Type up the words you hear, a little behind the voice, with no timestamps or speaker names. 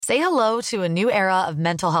Say hello to a new era of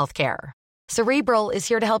mental health care. Cerebral is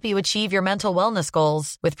here to help you achieve your mental wellness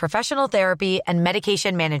goals with professional therapy and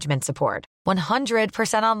medication management support.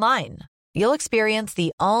 100% online. You'll experience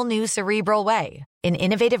the all-new Cerebral Way, an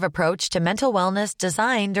innovative approach to mental wellness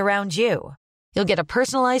designed around you. You'll get a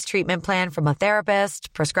personalized treatment plan from a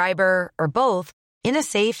therapist, prescriber, or both in a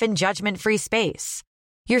safe and judgment-free space.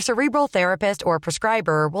 Your Cerebral therapist or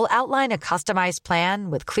prescriber will outline a customized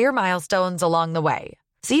plan with clear milestones along the way,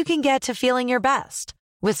 so you can get to feeling your best.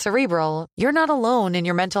 With Cerebral, you're not alone in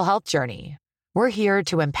your mental health journey. We're here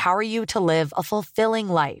to empower you to live a fulfilling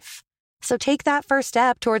life. So take that first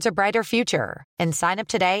step towards a brighter future and sign up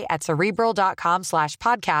today at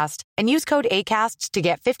Cerebral.com/podcast and use code ACAST to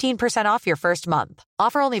get 15% off your first month.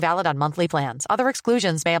 Offer only valid on monthly plans. Other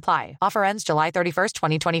exclusions may apply. Offer ends July 31st,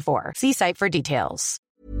 2024. See site for details.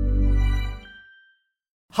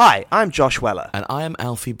 Hi, I'm Josh Weller. And I am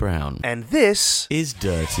Alfie Brown. And this is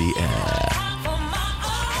Dirty Air.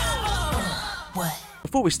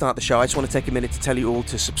 Before we start the show, I just want to take a minute to tell you all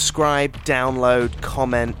to subscribe, download,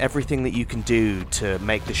 comment, everything that you can do to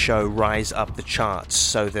make the show rise up the charts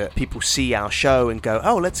so that people see our show and go,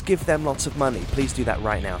 oh, let's give them lots of money. Please do that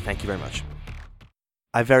right now. Thank you very much.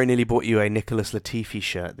 I very nearly bought you a Nicholas Latifi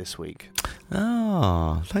shirt this week.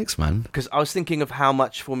 Oh, thanks, man. Because I was thinking of how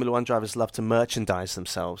much Formula One drivers love to merchandise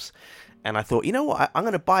themselves. And I thought, you know what, I'm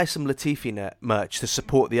going to buy some Latifi merch to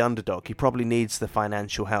support the underdog. He probably needs the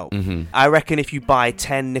financial help. Mm-hmm. I reckon if you buy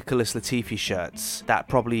 10 Nicholas Latifi shirts, that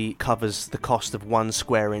probably covers the cost of 1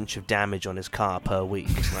 square inch of damage on his car per week,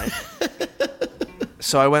 right?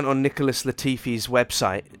 So I went on Nicholas Latifi's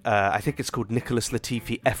website. I think it's called Nicholas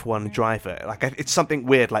Latifi F1 Driver. Like it's something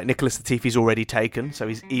weird. Like Nicholas Latifi's already taken, so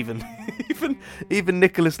he's even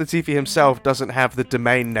Nicholas Latifi himself doesn't have the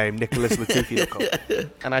domain name nicholaslatifi.com.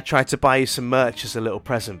 And I tried to buy you some merch as a little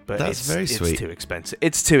present, but it's very sweet. It's too expensive.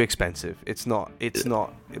 It's too expensive. It's not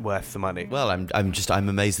worth the money. Well, I'm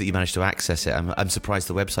amazed that you managed to access it. I'm surprised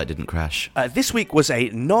the website didn't crash. This week was a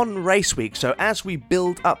non-race week, so as we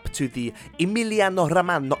build up to the Emiliano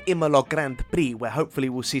Romano Imola Grand Prix, where hopefully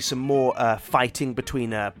we'll see some more fighting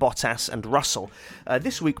between Bottas and Russell,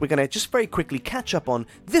 this week we're going to just very quickly catch up on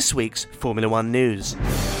this week's Formula One news.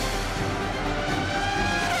 Formula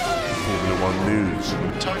One news.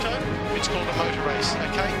 Toto, it's called a motor race,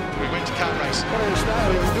 okay? We went to car race. What is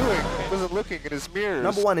that he's doing? He wasn't looking at his mirrors.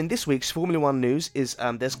 Number one in this week's Formula One news is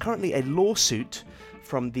there's currently a lawsuit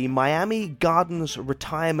from the Miami Gardens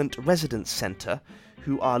Retirement Residence Center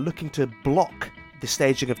who are looking to block the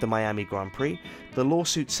staging of the Miami Grand Prix. The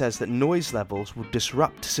lawsuit says that noise levels will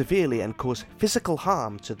disrupt severely and cause physical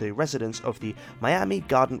harm to the residents of the Miami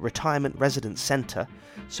Garden Retirement Residence Center.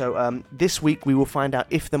 So this week we will find out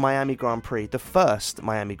if the Miami Grand Prix, the first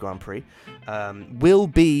Miami Grand Prix, will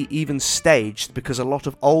be even staged, because a lot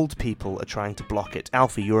of old people are trying to block it.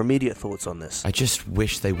 Alfie, your immediate thoughts on this? I just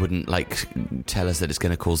wish they wouldn't tell us that it's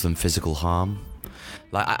going to cause them physical harm.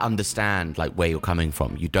 I understand where you're coming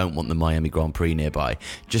from. You don't want the Miami Grand Prix nearby.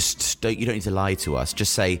 You don't need to lie to us.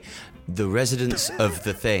 Just say the residents of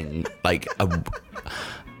the thing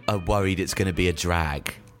are worried it's going to be a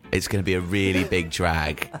drag. It's going to be a really big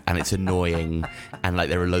drag, and it's annoying, and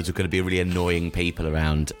there are loads of going to be really annoying people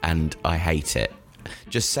around, and I hate it.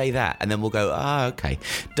 Just say that, and then we'll go, okay.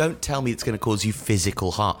 Don't tell me it's going to cause you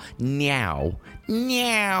physical harm. Meow.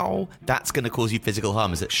 That's going to cause you physical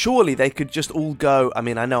harm, is it? Surely they could just all go, I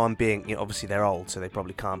mean, I know I'm being, obviously they're old, so they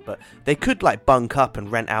probably can't, but they could, bunk up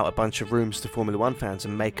and rent out a bunch of rooms to Formula One fans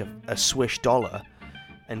and make a swish dollar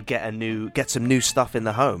and get some new stuff in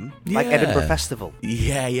the home, like Edinburgh Festival.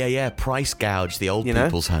 Yeah. Price gouge the old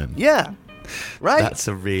people's home. Yeah. Right? That's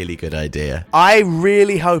a really good idea. I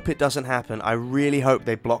really hope it doesn't happen. I really hope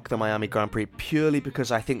they block the Miami Grand Prix, purely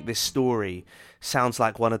because I think this story sounds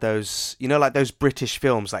like one of those, those British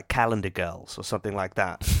films like Calendar Girls or something like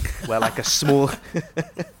that, where a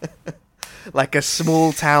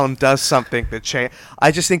small town does something that change. I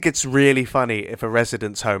just think it's really funny if a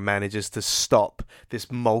residence home manages to stop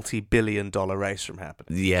this multi-billion-dollar race from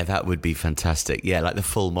happening. Yeah, that would be fantastic. Yeah, like the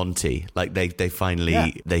full Monty. They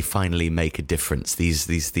finally make a difference.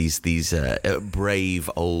 These brave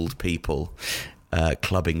old people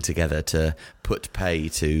clubbing together to put pay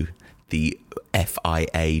to the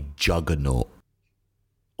FIA juggernaut.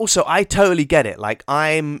 Also, I totally get it.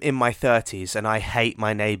 I'm in my 30s and I hate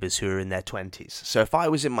my neighbours who are in their 20s. So if I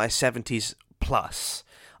was in my 70s plus,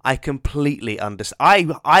 I completely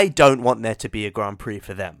understand. I don't want there to be a Grand Prix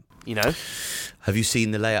for them, Have you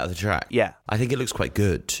seen the layout of the track? Yeah. I think it looks quite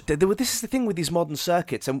good. This is the thing with these modern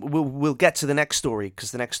circuits, and we'll get to the next story,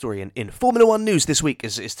 because the next story in Formula One news this week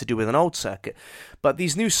is to do with an old circuit. But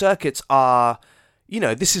these new circuits are,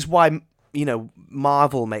 this is why,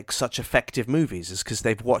 Marvel makes such effective movies, is because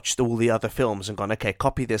they've watched all the other films and gone, okay,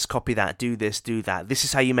 copy this, copy that, do this, do that. This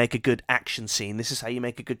is how you make a good action scene. This is how you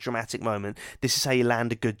make a good dramatic moment. This is how you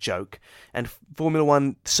land a good joke. And Formula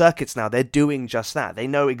One circuits now, they're doing just that. They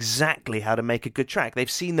know exactly how to make a good track. They've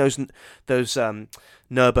seen those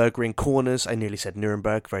Nürburgring corners. I nearly said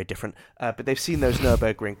Nuremberg, very different. But they've seen those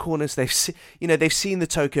Nürburgring corners. They've seen the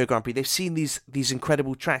Tokyo Grand Prix. They've seen these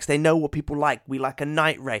incredible tracks. They know what people like. We like a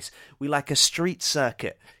night race. We like a street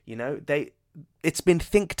circuit. It's been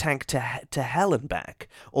think tank to hell and back.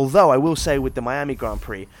 Although I will say with the Miami Grand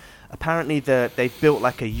Prix, apparently they've built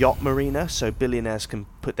like a yacht marina so billionaires can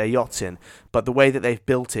put their yachts in. But the way that they've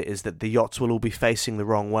built it is that the yachts will all be facing the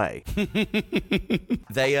wrong way.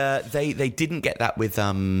 They didn't get that with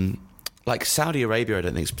like Saudi Arabia. I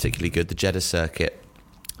don't think it's particularly good. The Jeddah circuit,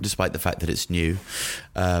 despite the fact that it's new,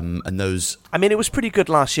 and those. I mean, it was pretty good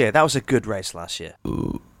last year. That was a good race last year.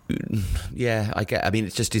 Yeah, I get. I mean,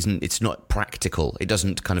 it just isn't. It's not practical. It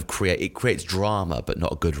doesn't kind of create. It creates drama, but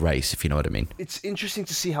not a good race. If you know what I mean. It's interesting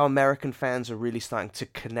to see how American fans are really starting to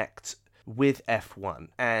connect with F1,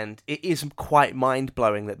 and it is quite mind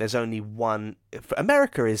blowing that there's only one.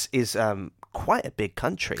 America is quite a big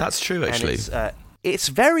country. That's true, actually. And it's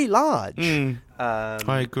very large.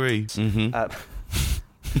 I agree. Mm-hmm.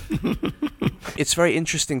 It's very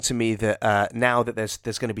interesting to me that now that there's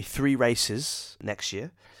going to be 3 races next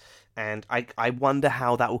year, and I wonder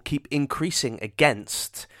how that will keep increasing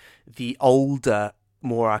against the older,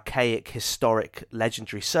 more archaic, historic,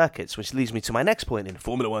 legendary circuits, which leads me to my next point in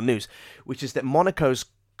Formula One news, which is that Monaco's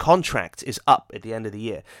contract is up at the end of the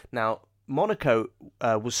year. Now, Monaco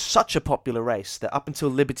was such a popular race that up until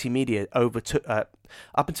Liberty Media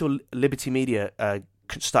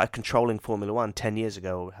started controlling Formula One 10 years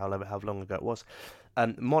ago, or how long ago it was,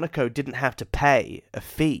 Monaco didn't have to pay a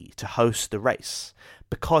fee to host the race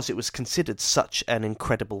because it was considered such an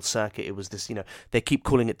incredible circuit. It was this, they keep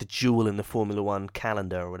calling it the jewel in the Formula One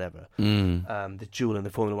calendar or whatever. The jewel in the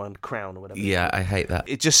Formula One crown or whatever. Yeah, I hate that.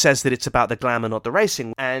 It just says that it's about the glamour, not the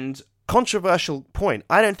racing. And controversial point,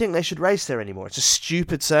 I don't think they should race there anymore. It's a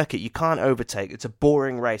stupid circuit. You can't overtake. It's a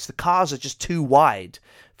boring race. The cars are just too wide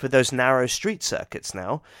for those narrow street circuits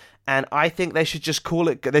now. And I think they should just call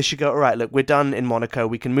it. They should go, all right, look, we're done in Monaco.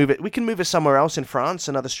 We can move it. We can move it somewhere else in France,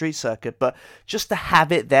 another street circuit. But just to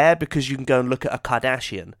have it there because you can go and look at a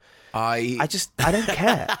Kardashian, I don't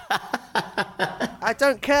care. I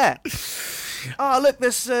don't care. Oh, look,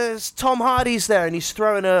 there's Tom Hardy's there, and he's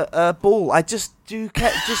throwing a ball. I just do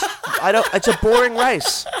care. It's a boring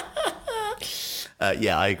race.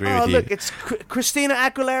 Yeah, I agree with you. Oh, look, it's Christina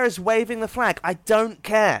Aguilera's waving the flag. I don't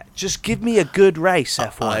care. Just give me a good race,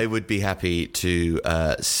 F1. I would be happy to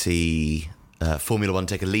see Formula One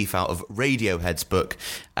take a leaf out of Radiohead's book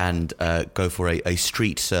and go for a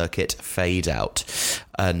street circuit fade out.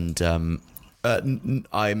 And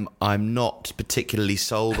I'm not particularly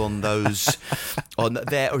sold on those on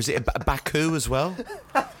there, or is it Baku as well?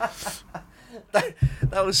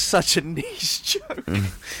 That was such a niche joke.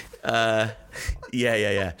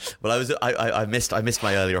 Yeah. Well, I missed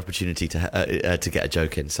my earlier opportunity to get a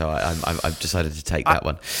joke in, so I've decided to take that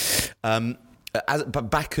one. But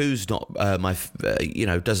Baku's not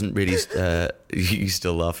doesn't really. You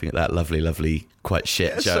still laughing at that lovely, quite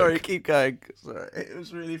shit joke? Sorry, keep going. Sorry, it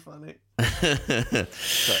was really funny.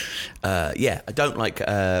 I don't like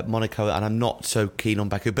Monaco, and I'm not so keen on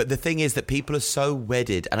Baku. But the thing is that people are so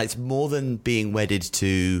wedded, and it's more than being wedded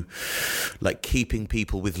to, like, keeping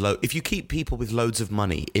people with if you keep people with loads of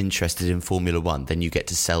money interested in Formula One, then you get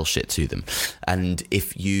to sell shit to them. And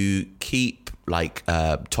if you keep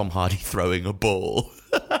Tom Hardy throwing a ball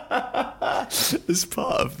as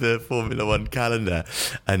part of the Formula One calendar,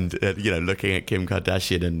 and looking at Kim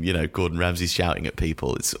Kardashian and Gordon Ramsay shouting at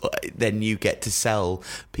people, then you get to sell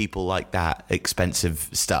people like that expensive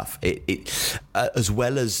stuff. It as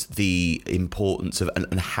well as the importance of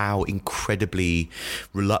and how incredibly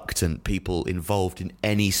reluctant people involved in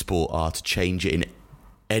any sport are to change it in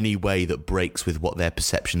any way that breaks with what their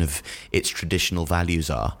perception of its traditional values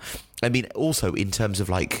are. I mean, also in terms of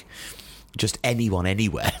just anyone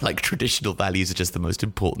anywhere, traditional values are just the most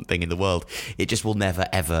important thing in the world. It just will never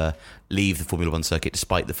ever leave the Formula One circuit,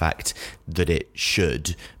 despite the fact that it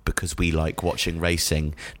should, because we like watching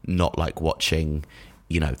racing, not like watching,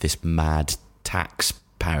 this mad tax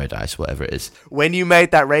paradise, whatever it is. When you made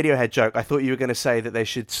that Radiohead joke, I thought you were going to say that they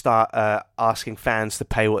should start asking fans to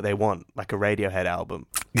pay what they want, like a Radiohead album.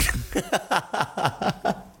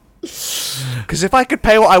 Because if I could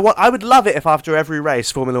pay what I want, I would love it if after every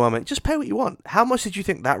race, Formula One went, just pay what you want. How much did you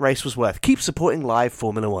think that race was worth? Keep supporting live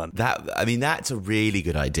Formula One. That's a really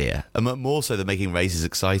good idea. And more so than making races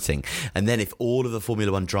exciting. And then if all of the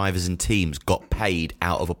Formula One drivers and teams got paid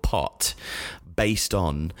out of a pot based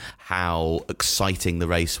on how exciting the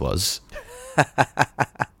race was...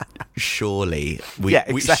 Surely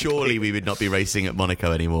we would not be racing at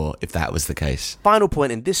Monaco anymore if that was the case. Final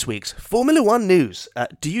point in this week's Formula One news.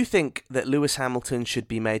 Do you think that Lewis Hamilton should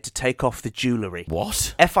be made to take off the jewellery?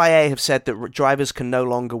 What? FIA have said that drivers can no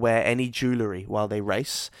longer wear any jewellery while they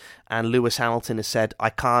race. And Lewis Hamilton has said,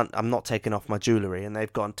 I'm not taking off my jewellery. And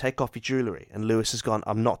they've gone, take off your jewellery. And Lewis has gone,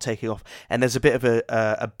 I'm not taking off. And there's a bit of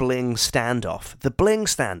a bling standoff. The bling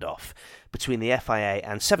standoff between the FIA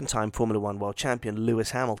and 7-time Formula One world champion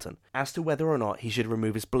Lewis Hamilton as to whether or not he should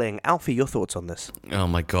remove his bling. Alfie, your thoughts on this? Oh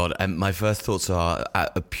my God. My first thoughts are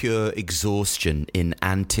a pure exhaustion in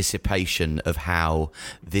anticipation of how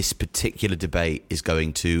this particular debate is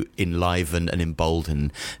going to enliven and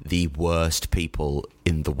embolden the worst people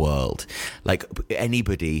in the world. Like,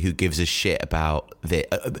 anybody who gives a shit about this,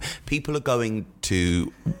 people are going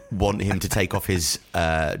to want him to take off his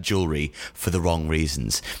jewellery for the wrong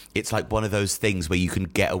reasons. It's like one of those things where you can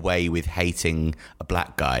get away with hating a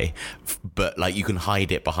black guy, but like you can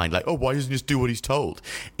hide it behind like, oh, why doesn't he just do what he's told?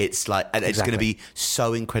 It's like, and it's going to be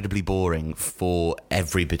so incredibly boring for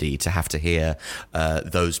everybody to have to hear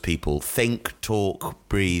those people think, talk,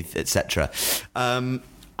 breathe, etc.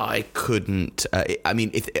 I couldn't.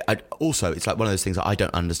 It's like one of those things that I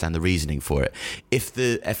don't understand the reasoning for it. If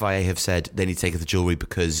the FIA have said they need to take off the jewellery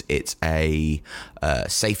because it's a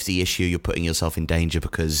safety issue, you're putting yourself in danger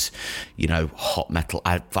because, hot metal.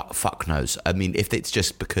 Fuck knows. I mean, if it's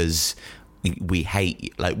just because we hate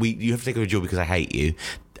you, you have to take off the jewellery because I hate you,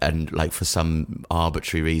 and like for some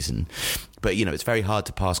arbitrary reason. But, it's very hard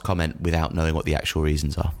to pass comment without knowing what the actual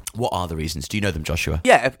reasons are. What are the reasons? Do you know them, Joshua?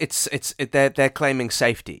 Yeah, they're claiming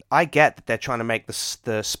safety. I get that they're trying to make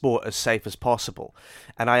the sport as safe as possible.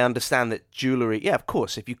 And I understand that jewellery, yeah, of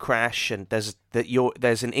course, if you crash and there's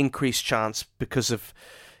an increased chance because of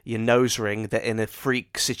your nose ring that in a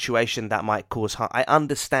freak situation that might cause harm. I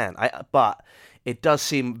understand, but it does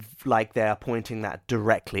seem like they are pointing that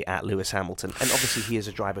directly at Lewis Hamilton. And obviously he is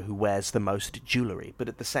a driver who wears the most jewellery. But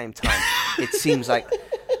at the same time, it seems like...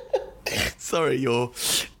 Sorry,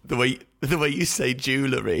 the way you say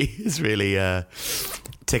jewellery is really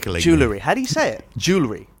tickling. Jewellery. How do you say it?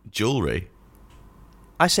 Jewellery. Jewellery.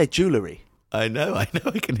 I say jewellery. I know, I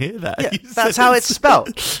can hear that. Yeah, that's how it's spelled.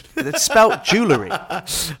 It's spelled jewellery.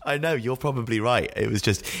 I know, you're probably right.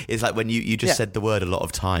 It's like when you just said the word a lot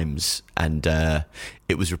of times and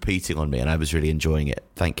it was repeating on me and I was really enjoying it.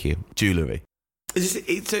 Thank you. Jewellery.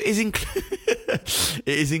 It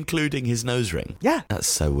is including his nose ring. Yeah. That's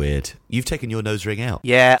so weird. You've taken your nose ring out.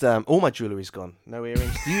 Yeah. All my jewellery's gone. No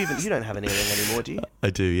earrings. You don't have an earring anymore, do you? I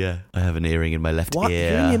do, yeah. I have an earring in my left ear.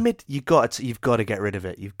 You're in your mid. You've got to get rid of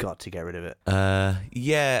it. You've got to get rid of it.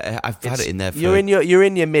 Yeah. I've had it in there for... You're in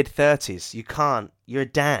your mid-30s. You can't. You're a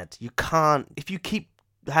dad. You can't. If you keep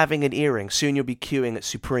having an earring, soon you'll be queuing at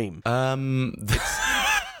Supreme.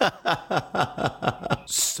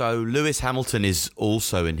 So Lewis Hamilton is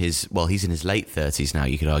also he's in his late 30s now,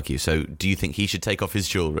 you could argue. So do you think he should take off his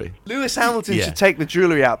jewellery? Lewis Hamilton should take the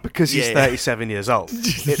jewellery out because he's 37 years old.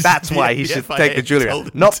 That's why he should take the jewellery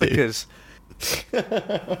out. Not because...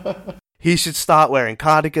 He should start wearing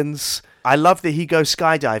cardigans. I love that he goes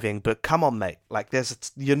skydiving, but come on, mate. Like,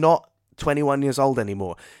 you're not 21 years old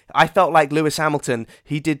anymore. I felt like Lewis Hamilton,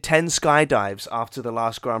 he did 10 skydives after the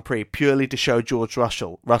last Grand Prix purely to show George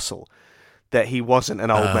Russell that he wasn't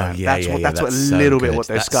an old man. That's what a little bit what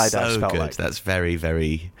those skydives felt like. That's very,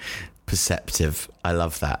 very perceptive. I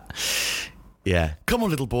love that. Yeah. Come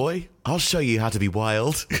on, little boy. I'll show you how to be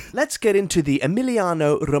wild. Let's get into the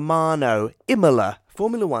Emiliano Romano Imola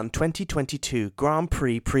Formula One 2022 Grand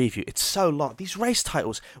Prix preview. It's so long. These race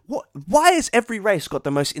titles. Why has every race got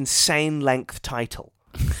the most insane length title?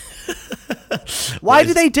 Why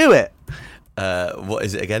do they do it? What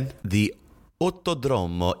is it again? The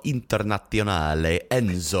Autodromo Internazionale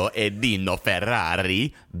Enzo e Dino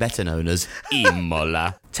Ferrari, better known as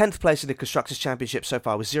Imola. 10th place in the Constructors' Championship so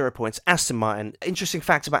far with 0 points. Aston Martin. Interesting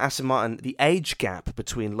fact about Aston Martin, the age gap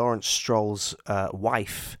between Lawrence Stroll's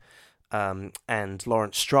wife and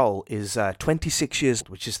Lawrence Stroll is 26 years,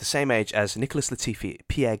 which is the same age as Nicholas Latifi,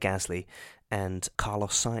 Pierre Gasly, and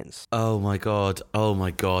Carlos Sainz. Oh my god.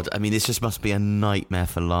 I mean, this just must be a nightmare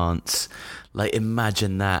for Lance. Like,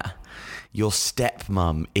 imagine that. Your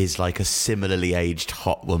stepmum is like a similarly aged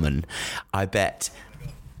hot woman. I bet.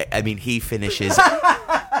 I mean, he finishes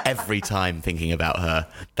every time thinking about her.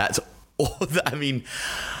 That's I mean,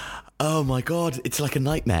 oh my God, it's like a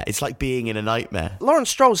nightmare. It's like being in a nightmare. Lawrence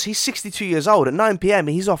Stroll's, he's 62 years old. At 9 p.m,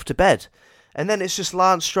 he's off to bed. And then it's just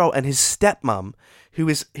Lance Stroll and his stepmom, who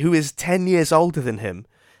is 10 years older than him.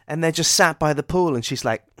 And they're just sat by the pool, and she's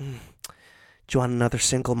like, do you want another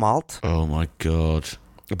single malt? Oh my God.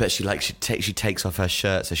 I bet she takes off her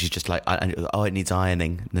shirt, so she's just like, it needs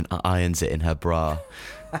ironing, and then irons it in her bra.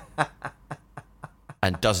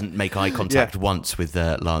 And doesn't make eye contact once with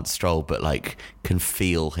Lance Stroll, but like can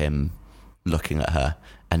feel him looking at her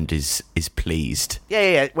and is pleased.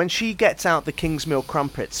 Yeah. When she gets out the Kingsmill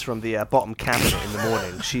crumpets from the bottom cabinet in the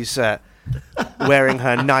morning, she's wearing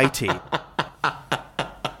her nightie.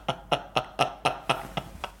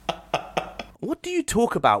 What do you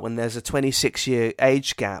talk about when there's a 26-year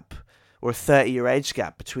age gap or a 30-year age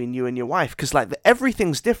gap between you and your wife? Because like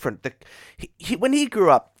everything's different. When he grew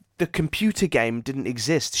up, the computer game didn't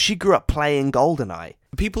exist. She grew up playing GoldenEye.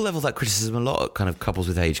 People level that criticism a lot at kind of couples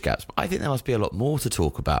with age gaps, but I think there must be a lot more to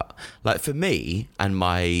talk about. Like for me and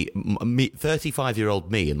my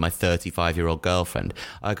 35-year-old me and my 35-year-old girlfriend,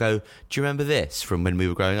 I go, do you remember this from when we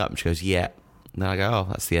were growing up? And she goes, yeah. And then I go, oh,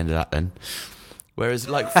 that's the end of that then. Whereas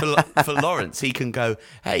like for Lawrence, he can go,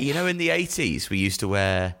 hey, you know, in the 80s we used to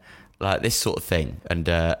wear like this sort of thing, and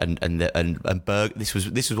this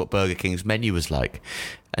was what Burger King's menu was like,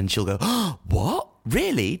 and she'll go, oh, what?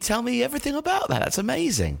 Really? Tell me everything about that. That's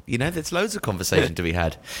amazing. You know, there's loads of conversation to be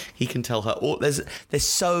had. He can tell her there's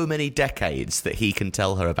so many decades that he can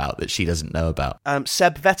tell her about that she doesn't know about.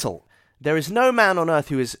 Seb Vettel. There is no man on earth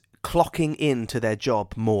who is clocking into their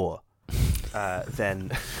job more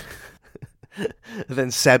than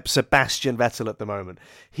Sebastian Vettel at the moment.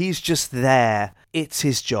 He's just there. It's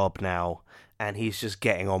his job now. And he's just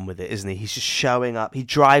getting on with it, isn't he? He's just showing up. He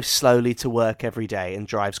drives slowly to work every day and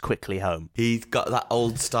drives quickly home. He's got that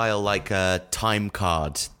old style, like time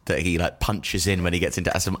card that he like punches in when he gets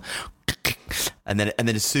into Aston. And then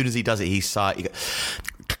as soon as he does it, he goes,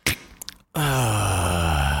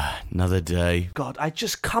 another day. God,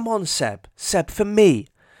 come on, Seb. Seb, for me,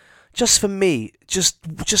 just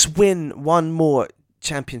win one more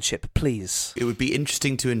championship, please. It would be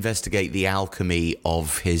interesting to investigate the alchemy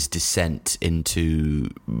of his descent into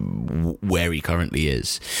where he currently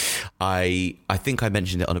is. I think I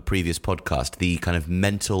mentioned it on a previous podcast, the kind of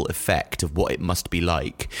mental effect of what it must be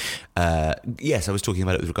like. Yes, I was talking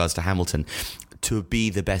about it with regards to Hamilton. To be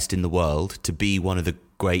the best in the world, to be one of the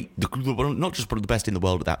great, not just one of the best in the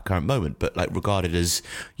world at that current moment, but like regarded as,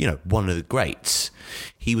 you know, one of the greats.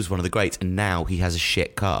 He was one of the greats, and now he has a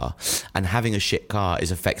shit car, and having a shit car is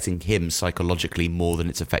affecting him psychologically more than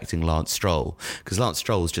it's affecting Lance Stroll, because Lance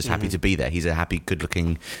Stroll is just happy to be there. He's a happy,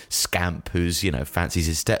 good-looking scamp who's, you know, fancies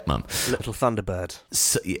his stepmom. Little Thunderbird.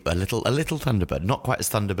 So, a little Thunderbird, not quite as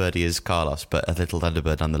Thunderbirdy as Carlos, but a little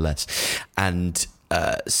Thunderbird nonetheless. And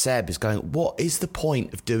Seb is going, what is the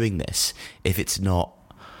point of doing this if it's not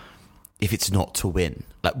to win?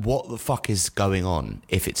 Like, what the fuck is going on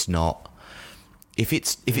if it's not? If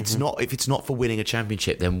it's not for winning a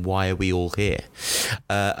championship, then why are we all here?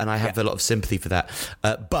 And I have a lot of sympathy for that.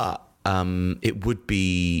 But it would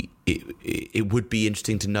be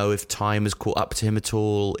interesting to know if time has caught up to him at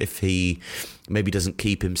all, if he maybe doesn't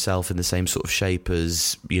keep himself in the same sort of shape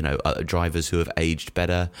as, you know, drivers who have aged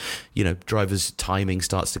better. You know, drivers' timing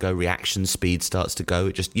starts to go, reaction speed starts to go.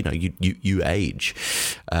 It just, you know, you age.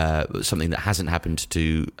 Something that hasn't happened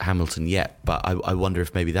to Hamilton yet, but I wonder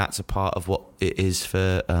if maybe that's a part of what it is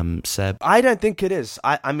for Seb. I don't think it is.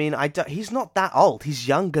 I mean, he's not that old. He's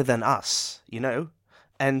younger than us, you know?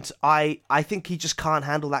 And I think he just can't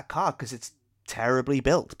handle that car because it's terribly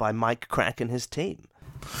built by Mike Crack and his team.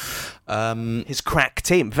 His crack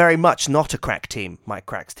team. Very much not a crack team, Mike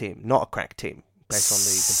Crack's team. Not a crack team based on the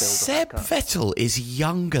build of that car. Seb Vettel is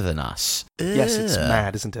younger than us. Yes, it's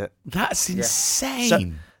mad, isn't it? That's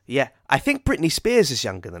insane. Yeah, I think Britney Spears is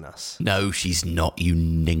younger than us. No, she's not, you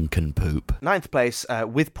nincompoop. 9th place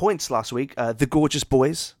with points last week, The Gorgeous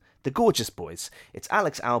Boys. The Gorgeous Boys. It's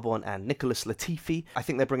Alex Albon and Nicholas Latifi. I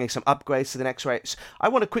think they're bringing some upgrades to the next race. I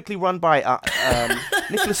want to quickly run by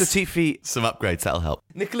Nicholas Latifi. Some upgrades, that'll help.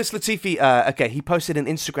 Nicholas Latifi, okay, he posted an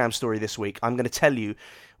Instagram story this week. I'm going to tell you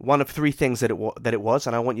one of three things that it was,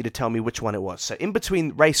 and I want you to tell me which one it was. So in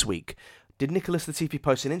between race week, did Nicholas Latifi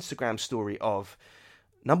post an Instagram story of,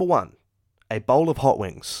 number 1, a bowl of hot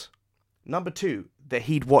wings. Number 2, that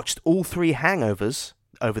he'd watched all 3 hangovers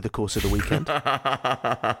over the course of the weekend?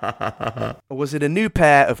 Or was it a new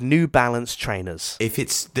pair of New Balance trainers? If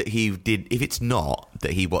it's not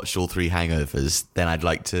that he watched all 3 Hangovers, then I'd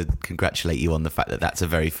like to congratulate you on the fact that that's a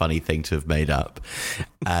very funny thing to have made up.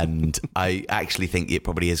 And I actually think it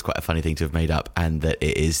probably is quite a funny thing to have made up, and that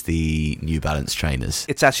it is the New Balance trainers.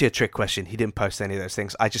 It's actually a trick question. He didn't post any of those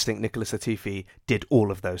things. I just think Nicholas Latifi did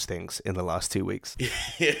all of those things in the last 2 weeks.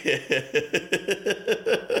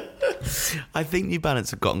 I think New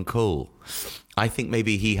Balance have gotten cool. I think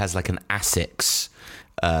maybe he has like an ASICS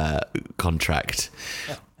contract.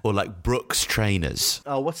 Or like Brooks trainers.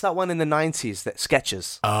 Oh, what's that one in the 90s? That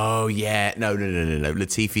Skechers. Oh yeah, no.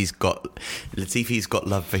 Latifi's got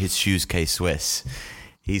love for his shoes, K-Swiss.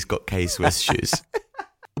 He's got K-Swiss shoes.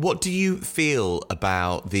 What do you feel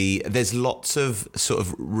about there's lots of sort of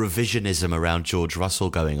revisionism around George Russell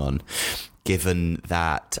going on, given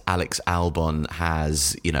that Alex Albon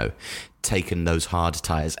has, taken those hard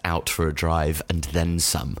tyres out for a drive and then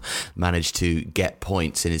some, managed to get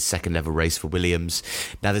points in his second ever race for Williams.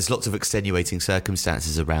 Now, there's lots of extenuating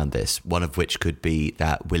circumstances around this, one of which could be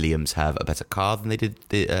that Williams have a better car than they did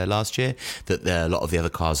last year, that a lot of the other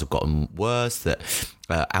cars have gotten worse, that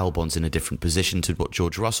Albon's in a different position to what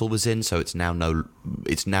George Russell was in, so it's now no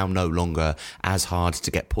longer as hard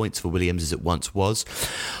to get points for Williams as it once was.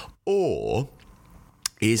 Or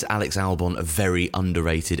is Alex Albon a very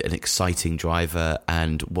underrated and exciting driver,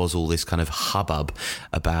 and was all this kind of hubbub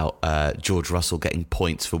about George Russell getting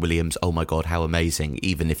points for Williams, oh my God, how amazing,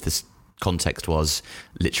 even if the context was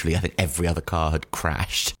literally, I think every other car had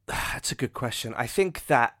crashed? That's a good question. I think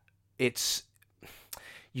that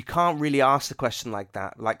you can't really ask the question like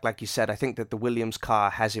that. Like you said, I think that the Williams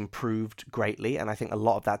car has improved greatly, and I think a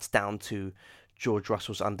lot of that's down to George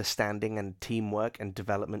Russell's understanding and teamwork and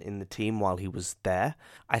development in the team while he was there.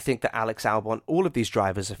 I think that Alex Albon, all of these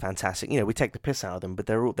drivers are fantastic. We take the piss out of them, but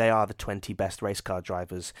they are the 20 best race car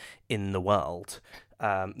drivers in the world.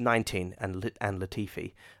 19 and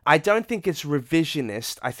Latifi. I don't think it's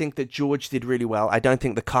revisionist. I think that George did really well. I don't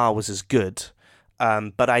think the car was as good.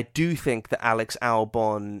 But I do think that Alex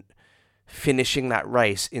Albon finishing that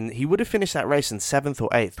race he would have finished that race in 7th or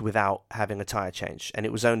 8th without having a tyre change, and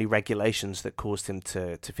it was only regulations that caused him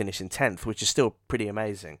to finish in 10th, which is still pretty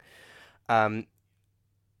amazing.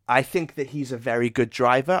 I think that he's a very good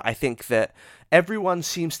driver. I think that everyone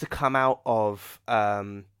seems to come out of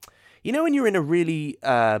when you're in a really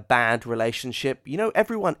bad relationship,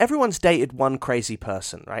 everyone's dated one crazy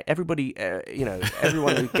person, right? Everybody,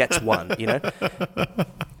 everyone who gets one,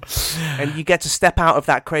 and you get to step out of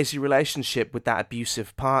that crazy relationship with that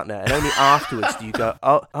abusive partner, and only afterwards do you go,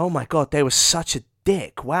 oh my God, they were such a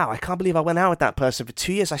dick. Wow, I can't believe I went out with that person for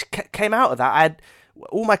 2 years. I came out of that.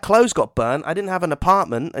 All my clothes got burnt. I didn't have an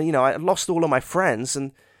apartment, and I lost all of my friends,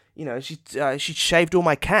 and she shaved all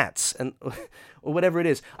my cats, and or whatever it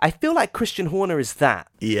is. I feel like Christian Horner is that.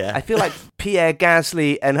 Yeah. I feel like Pierre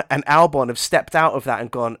Gasly and Albon have stepped out of that and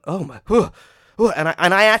gone, oh my,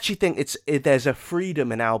 and I actually think there's a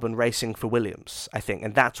freedom in Albon racing for Williams, I think,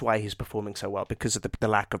 and that's why he's performing so well, because of the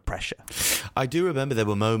lack of pressure. I do remember there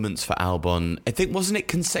were moments for Albon, I think, wasn't it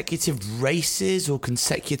consecutive races or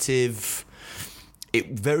consecutive...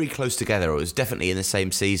 very close together. It was definitely in the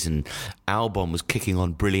same season. Albon was kicking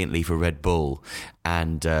on brilliantly for Red Bull,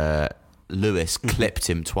 and Lewis clipped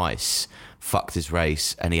him twice, fucked his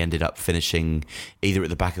race, and he ended up finishing either at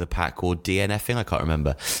the back of the pack or DNFing. I can't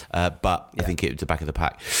remember, but yeah. I think it was the back of the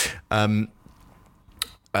pack. And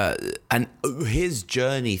his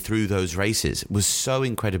journey through those races was so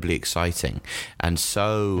incredibly exciting, and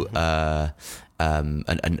so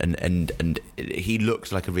and he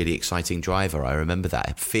looked like a really exciting driver. I remember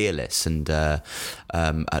that, fearless, and a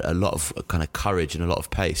lot of kind of courage and a lot of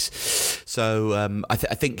pace. So I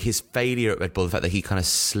think his failure at Red Bull, the fact that he kind of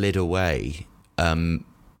slid away,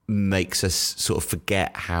 makes us sort of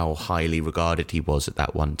forget how highly regarded he was at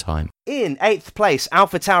that one time. In 8th place,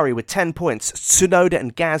 AlphaTauri with 10 points, Tsunoda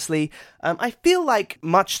and Gasly. I feel like,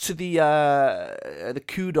 much to the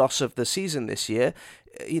kudos of the season this year,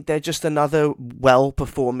 they're just another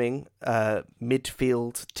well-performing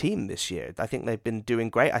midfield team this year. I think they've been doing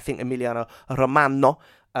great. I think Emiliano Romano,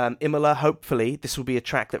 Imola, hopefully, this will be a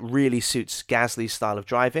track that really suits Gasly's style of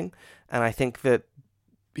driving, and I think that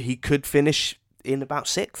he could finish in about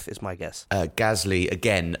 6th, is my guess. Gasly,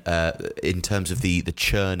 again, in terms of the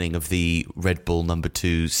churning of the Red Bull number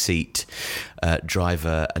 2 seat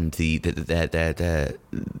driver, and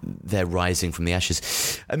they're rising from the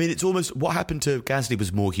ashes. I mean, it's almost, what happened to Gasly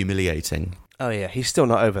was more humiliating. Oh yeah, he's still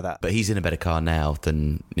not over that. But he's in a better car now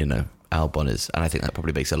than, Albon is, and I think that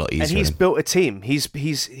probably makes it a lot easier. And he's built a team. He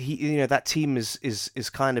that team is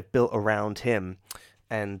kind of built around him.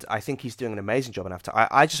 and I think he's doing an amazing job in AFTA.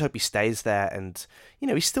 I just hope he stays there, and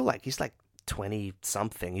he's like 20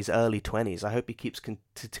 something. He's early 20s. I hope he keeps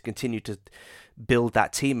to continue to build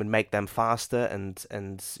that team and make them faster, and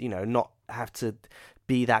not have to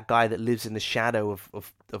be that guy that lives in the shadow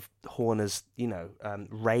of Horner's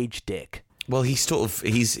rage dick. Well, he's still in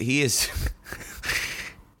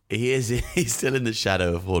the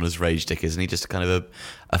shadow of Horner's rage dick, isn't he? Just kind of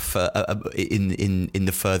in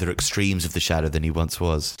the further extremes of the shadow than he once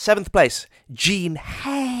was. 7th place, Gene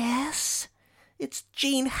Haas. It's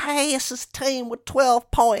Gene Haas's team with 12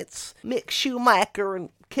 points. Mick Schumacher and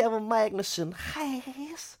Kevin Magnussen.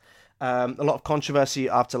 Haas. A lot of controversy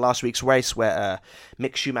after last week's race where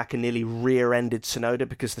Mick Schumacher nearly rear-ended Tsunoda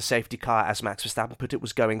because the safety car, as Max Verstappen put it,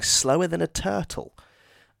 was going slower than a turtle.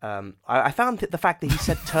 I found the fact that he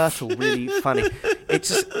said turtle really funny. It's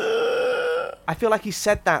just, I feel like he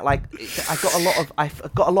said that like I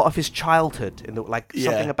got a lot of his childhood in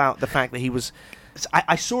something about the fact that he was.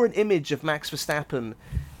 I saw an image of Max Verstappen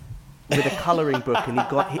with a colouring book, and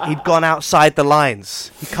he'd gone outside the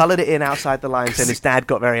lines. He coloured it in outside the lines, and his dad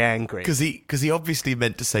got very angry because he obviously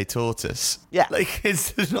meant to say tortoise. Yeah, like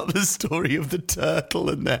it's not the story of the turtle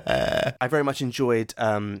and the hare. I very much enjoyed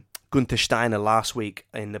Gunther Steiner last week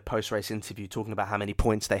in the post-race interview talking about how many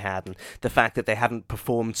points they had and the fact that they hadn't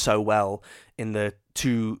performed so well in the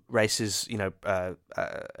 2 races,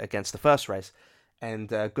 against the first race. And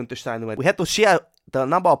Gunther Steiner went, "We had to share the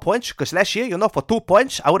number of points because last year, for 2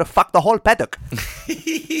 points, I would have fucked the whole paddock."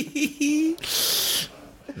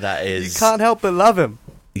 That is, you can't help but love him.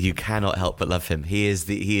 You cannot help but love him. He is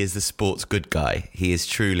the sports good guy. He is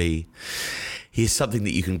truly. He is something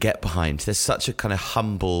that you can get behind. There's such a kind of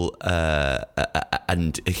humble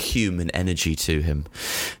and a human energy to him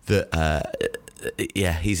that.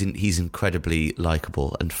 He's incredibly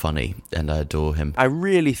likable and funny, and I adore him. I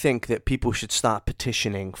really think that people should start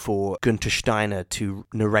petitioning for Gunther Steiner to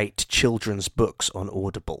narrate children's books on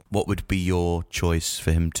Audible. What would be your choice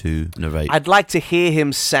for him to narrate? I'd like to hear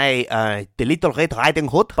him say The Little Red Riding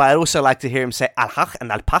Hood, but I'd also like to hear him say Al Hach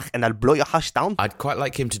and Al Pach and I'll blow your hush down. I'd quite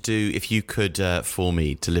like him to do, if you could, for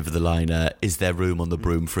me, deliver the line, is there room on the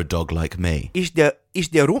broom for a dog like me? Is there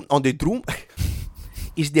room on the broom?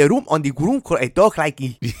 Is there room on the groom for a dog like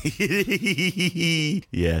me?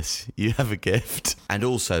 Yes, you have a gift. And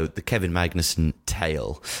also the Kevin Magnussen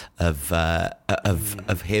tale of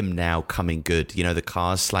him now coming good. The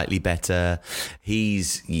car's slightly better. He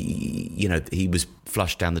was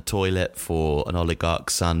flushed down the toilet for an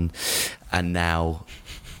oligarch's son, and now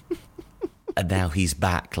he's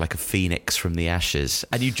back like a phoenix from the ashes.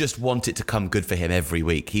 And you just want it to come good for him every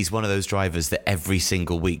week. He's one of those drivers that every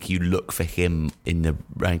single week you look for him in the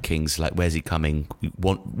rankings, like where's he coming,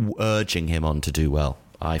 urging him on to do well,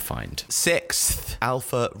 I find. 6th,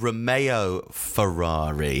 Alfa Romeo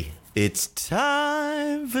Ferrari. It's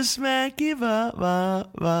time for Smacky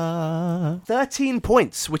Ba. 13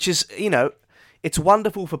 points, which is, it's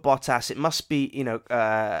wonderful for Bottas. It must be,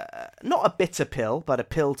 not a bitter pill, but a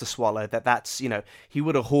pill to swallow. That's, he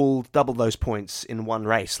would have hauled double those points in one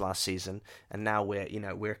race last season, and now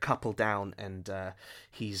we're a couple down, and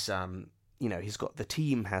he's got, the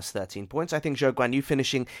team has 13 points. I think Zhou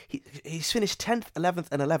Guanyu he's finished 10th, 11th,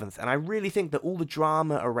 and 11th, and I really think that all the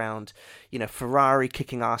drama around, Ferrari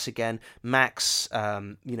kicking ass again, Max,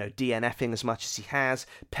 DNFing as much as he has,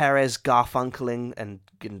 Perez garfunkeling and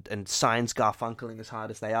Sainz garfunkeling as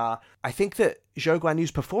hard as they are. I think that Zhou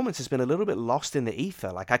Guanyu's performance has been a little bit lost in the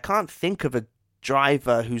ether. Like, I can't think of a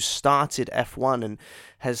driver who's started F1 and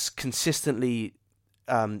has consistently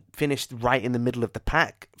finished right in the middle of the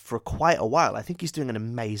pack for quite a while. I think he's doing an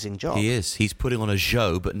amazing job. He is. He's putting on a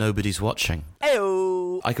show, but nobody's watching.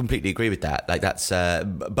 Ayo! I completely agree with that. Like that's,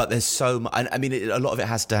 but there's so much. I mean, a lot of it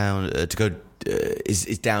has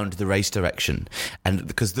is down to the race direction, and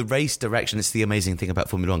because the race direction is the amazing thing about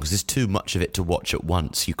Formula One, because there's too much of it to watch at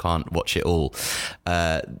once. You can't watch it all.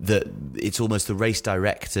 It's almost the race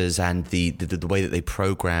directors and the way that they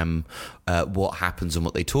program what happens and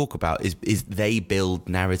what they talk about is they build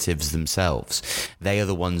narratives themselves. They are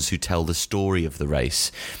the ones who tell the story of the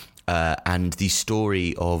race. And the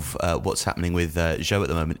story of what's happening with Zhou at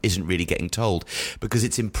the moment isn't really getting told because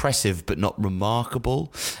it's impressive but not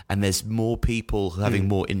remarkable, and there's more people having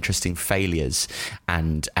more interesting failures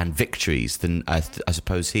and victories than I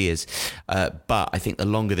suppose he is. But I think the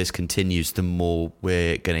longer this continues, the more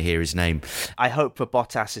we're going to hear his name. I hope for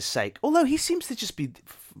Bottas' sake, although he seems to just be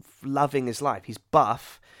loving his life. He's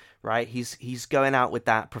buff, right? He's going out with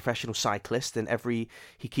that professional cyclist, and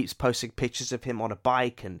he keeps posting pictures of him on a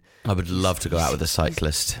bike. And I would love to go out with a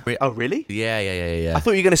cyclist. Oh, really? Yeah. I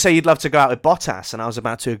thought you were going to say you'd love to go out with Bottas, and I was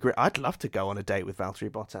about to agree. I'd love to go on a date with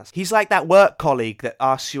Valtteri Bottas. He's like that work colleague that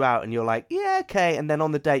asks you out, and you're like, yeah, okay, and then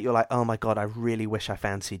on the date you're like, oh my god, I really wish I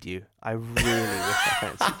fancied you. I really wish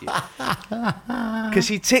I fancied you. Because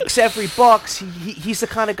he ticks every box. He's the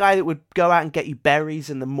kind of guy that would go out and get you berries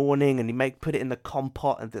in the morning, and he put it in the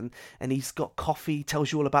compote, and he's got coffee,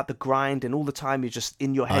 tells you all about the grind, and all the time you're just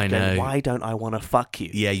in your head going, why don't I want to fuck you?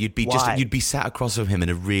 Yeah, you'd be sat across from him in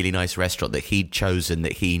a really nice restaurant that he'd chosen,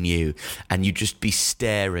 that he knew, and you'd just be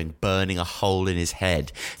staring, burning a hole in his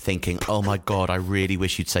head, thinking, oh my god, I really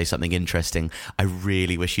wish you'd say something interesting. I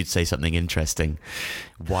really wish you'd say something interesting.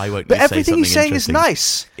 Why won't but you say something everything he's saying is interesting?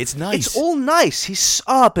 nice. It's nice. It's all nice.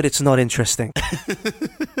 But it's not interesting.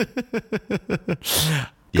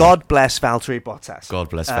 God bless Valtteri Bottas. God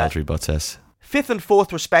bless Valtteri Bottas. 5th and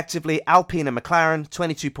 4th, respectively, Alpine and McLaren,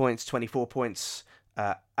 22 points, 24 points.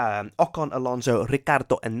 Ocon, Alonso,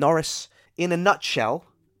 Ricciardo, and Norris. In a nutshell,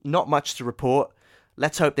 not much to report.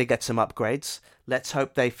 Let's hope they get some upgrades. Let's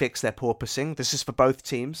hope they fix their porpoising. This is for both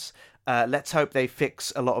teams. Let's hope they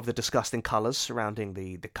fix a lot of the disgusting colours surrounding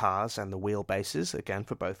the cars and the wheelbases, again,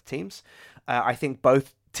 for both teams. I think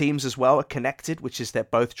both teams as well are connected, which is that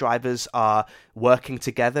both drivers are working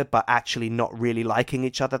together but actually not really liking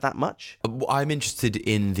each other that much. I'm interested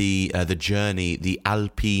in the journey, the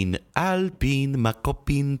Alpine, ma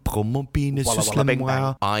copine, promopine, Walla walla bing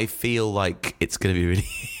bang. I feel like it's going to be really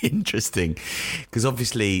interesting because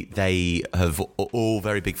obviously they have all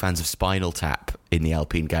very big fans of Spinal Tap in the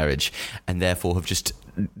Alpine garage, and therefore have just,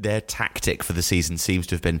 their tactic for the season seems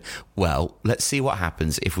to have been, well, let's see what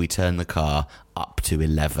happens if we turn the car up to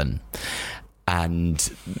 11.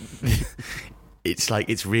 And it's like,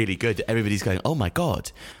 it's really good. Everybody's going, oh my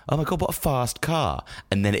god, what a fast car.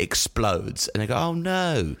 And then it explodes and they go, oh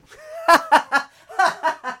no.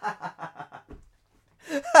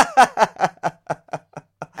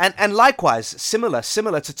 And likewise, similar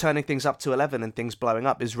to turning things up to 11 and things blowing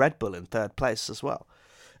up, is Red Bull in 3rd place as well.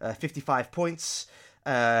 55 points.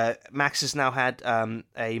 Max has now had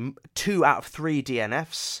a 2 out of 3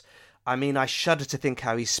 DNFs. I mean, I shudder to think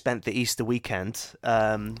how he spent the Easter weekend,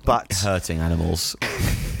 but... hurting animals.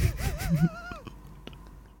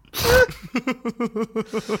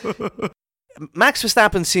 Max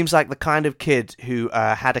Verstappen seems like the kind of kid who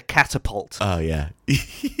had a catapult. Oh, yeah.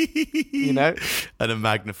 You know? And a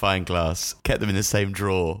magnifying glass. Kept them in the same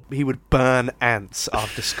drawer. He would burn ants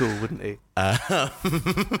after school, wouldn't he? I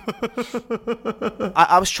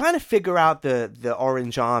was trying to figure out the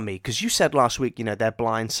Orange Army, because you said last week, you know, their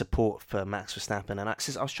blind support for Max Verstappen, and I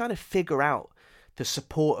was trying to figure out the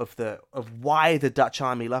support of why the Dutch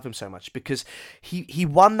army love him so much, because he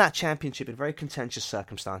won that championship in very contentious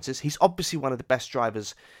circumstances. He's obviously one of the best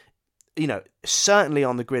drivers, you know, certainly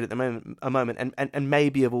on the grid at the moment, and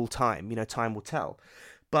maybe of all time. You know, time will tell.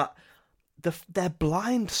 But their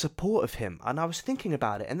blind support of him, and I was thinking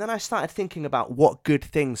about it, and then I started thinking about what good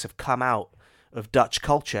things have come out of Dutch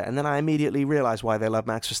culture, and then I immediately realised why they love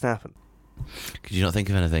Max Verstappen. Could you not think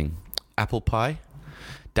of anything? Apple pie?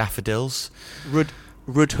 Daffodils? Ruud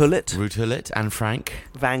Gullit, Anne Frank?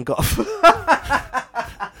 Van Gogh.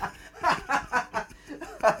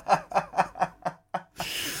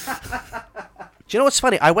 Do you know what's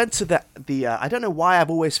funny? I went to the I don't know why I've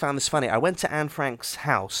always found this funny. I went to Anne Frank's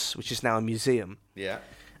house, which is now a museum. Yeah.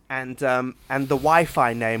 And the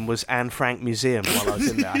Wi-Fi name was Anne Frank Museum while I was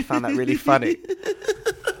in there. I found that really funny.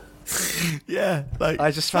 Yeah, like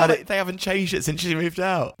I just found it. They haven't changed it since she moved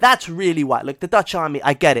out. That's really why. Look, the Dutch army,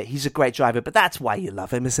 I get it. He's a great driver, but that's why you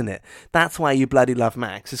love him, isn't it? That's why you bloody love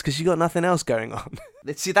Max. It's because you got nothing else going on.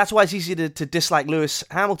 See, that's why it's easy to dislike Lewis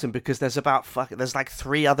Hamilton, because there's like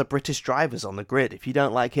 3 other British drivers on the grid. If you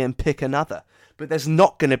don't like him, pick another. But there's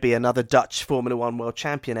not going to be another Dutch Formula One world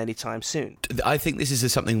champion anytime soon. I think this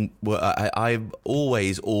is something where I'm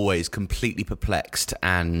always completely perplexed,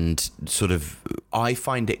 and sort of, I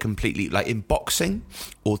find it completely, like in boxing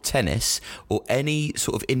or tennis or any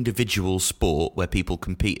sort of individual sport where people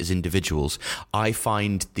compete as individuals, I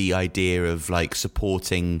find the idea of like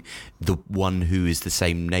supporting the one who is the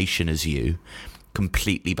same nation as you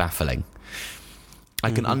completely baffling. I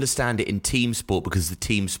can understand it in team sport because the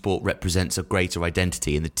team sport represents a greater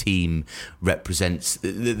identity, and the team represents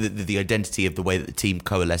the identity of the way that the team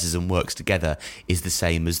coalesces and works together is the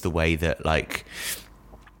same as the way that, like,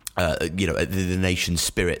 the nation's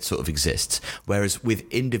spirit sort of exists. Whereas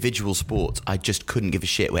with individual sports, I just couldn't give a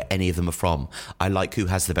shit where any of them are from. I like who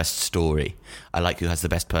has the best story. I like who has the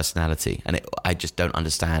best personality. And I just don't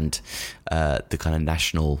understand the kind of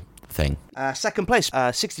national thing. Second place,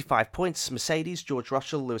 65 points. Mercedes, George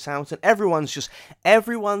Russell, Lewis Hamilton.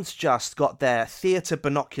 Everyone's just got their theatre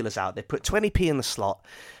binoculars out. They put 20p in the slot,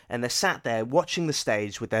 and they're sat there watching the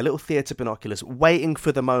stage with their little theatre binoculars, waiting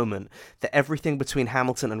for the moment that everything between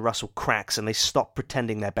Hamilton and Russell cracks, and they stop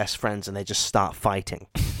pretending they're best friends and they just start fighting.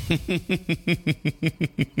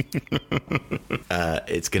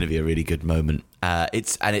 It's going to be a really good moment.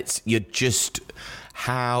 You're just,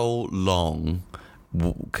 how long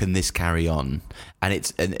can this carry on? And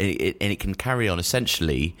it can carry on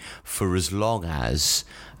essentially for as long as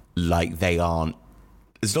they aren't.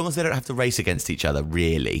 As long as they don't have to race against each other,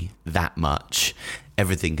 really, that much,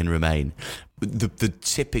 everything can remain. The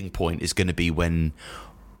tipping point is going to be when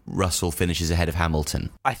Russell finishes ahead of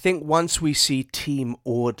Hamilton. I think once we see team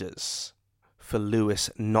orders for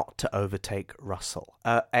Lewis not to overtake Russell,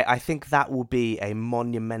 I think that will be a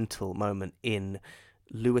monumental moment in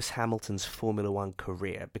Lewis Hamilton's Formula One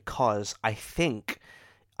career, because I think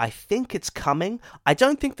it's coming. I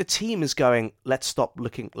don't think the team is going, let's stop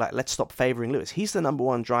favouring Lewis. He's the number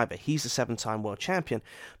one driver. He's the 7-time world champion.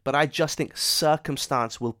 But I just think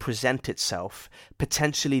circumstance will present itself,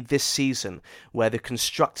 potentially this season, where the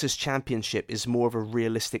Constructors' Championship is more of a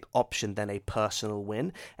realistic option than a personal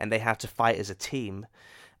win, and they have to fight as a team.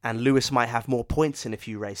 And Lewis might have more points in a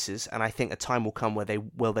few races, and I think a time will come where they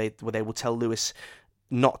will tell Lewis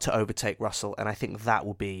not to overtake Russell, and I think that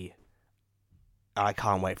will be... I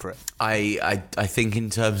can't wait for it. I think in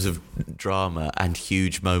terms of drama and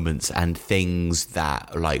huge moments and things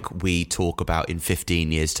that we talk about in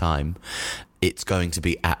 15 years' time, it's going to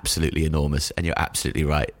be absolutely enormous. And you're absolutely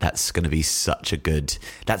right. That's going to be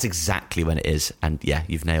that's exactly when it is. And yeah,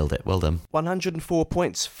 you've nailed it. Well done. 104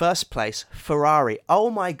 points. First place, Ferrari. Oh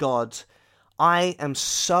my God. I am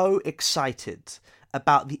so excited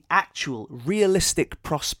about the actual realistic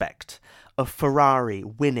prospect of Ferrari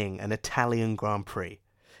winning an Italian Grand Prix.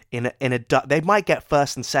 They might get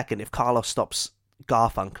first and second if Carlos stops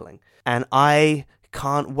garfunkling, and I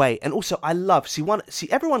can't wait. And also, I love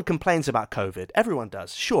everyone complains about COVID. Everyone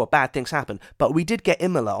does. Sure, bad things happen, but we did get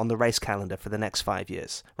Imola on the race calendar for the next 5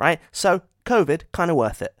 years, right? So COVID, kind of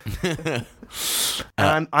worth it.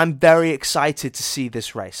 And I'm very excited to see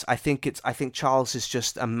this race. I think Charles is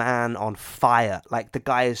just a man on fire. The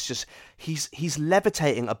guy is just he's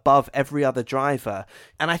levitating above every other driver,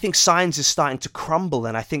 and I think Sainz is starting to crumble,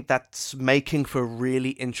 and I think that's making for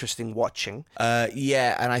really interesting watching.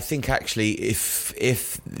 Yeah, and I think actually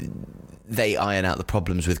if they iron out the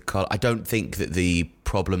problems with Carlos, I don't think that the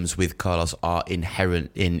problems with Carlos are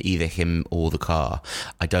inherent in either him or the car.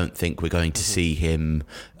 I don't think we're going to see him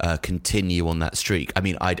continue on that streak. I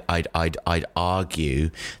mean, I'd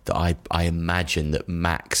argue that I imagine that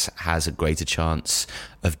Max has a greater chance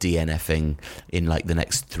of DNFing in the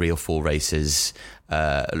next 3 or 4 races.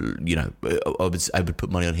 I would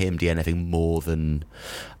put money on him DNFing more than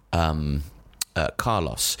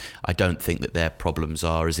Carlos. I don't think that their problems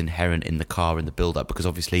are as inherent in the car in the build-up, because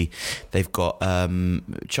obviously they've got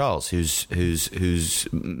Charles, who's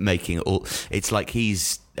making it all. It's like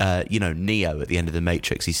he's Neo at the end of the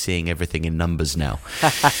Matrix. He's seeing everything in numbers now.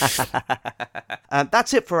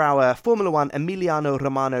 That's it for our Formula One Emiliano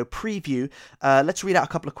Romano preview. Let's read out a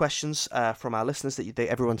couple of questions from our listeners that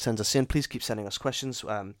everyone sends us in. Please keep sending us questions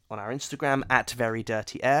on our Instagram at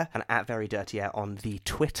VeryDirtyAir and at VeryDirtyAir on the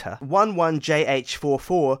Twitter.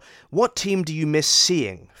 11JH44. What team do you miss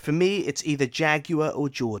seeing? For me, it's either Jaguar or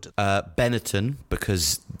Jordan. Benetton,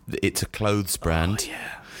 because it's a clothes brand. Oh,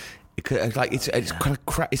 yeah. It's kind of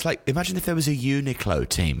crap. It's like, imagine if there was a Uniqlo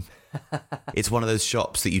team. It's one of those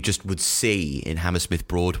shops that you just would see in Hammersmith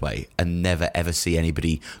Broadway and never ever see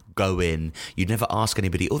anybody go in. You'd never ask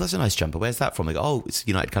anybody, oh, that's a nice jumper, where's that from? They go, oh, it's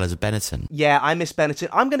United Colours of Benetton. Yeah, I miss Benetton.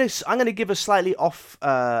 I'm gonna give a slightly off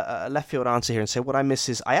left field answer here and say what I miss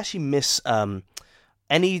is I actually miss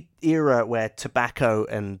any era where tobacco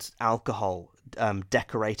and alcohol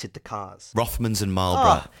decorated the cars. Rothmans and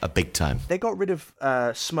Marlboro are big time. They got rid of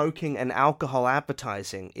smoking and alcohol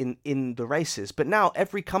advertising in the races, but now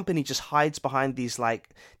every company just hides behind these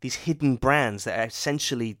hidden brands that are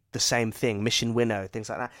essentially the same thing, Mission Winnow, things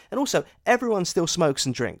like that. And also, everyone still smokes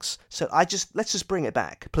and drinks. So let's just bring it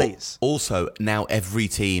back, please. Also, now every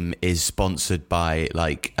team is sponsored by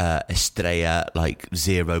Estrella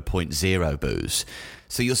 0.0 booze.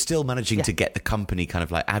 So you're still managing to get the company kind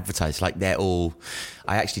of advertised. They're all...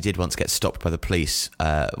 I actually did once get stopped by the police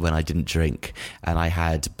when I didn't drink, and I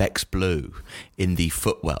had Beck's Blue in the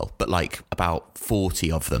footwell, but about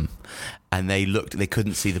 40 of them. And they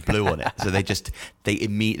couldn't see the blue on it. So they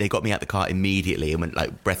got me out the car immediately and went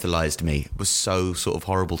breathalyzed me. It was so sort of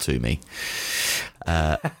horrible to me.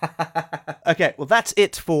 Okay, well, that's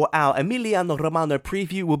it for our Emiliano Romano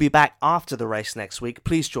preview. We'll be back after the race next week.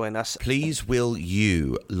 Please join us. Please will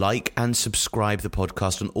you like and subscribe the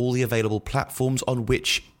podcast on all the available platforms on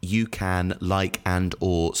which you can like and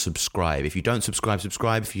or subscribe. If you don't subscribe.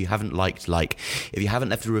 If you haven't liked, like. If you haven't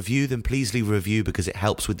left a review, then please leave a review because it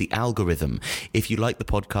helps with the algorithm. If you like the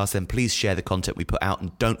podcast, then please share the content we put out,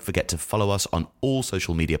 and don't forget to follow us on all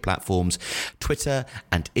social media platforms. Twitter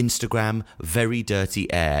and Instagram, Very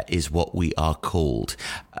Dirty Air is what we are called.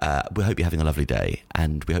 We hope you're having a lovely day,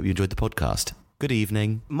 and we hope you enjoyed the podcast. Good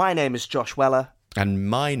evening. My name is Josh Weller. And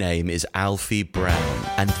my name is Alfie Brown,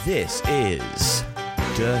 and this is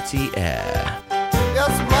Dirty Air.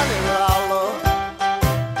 Yes,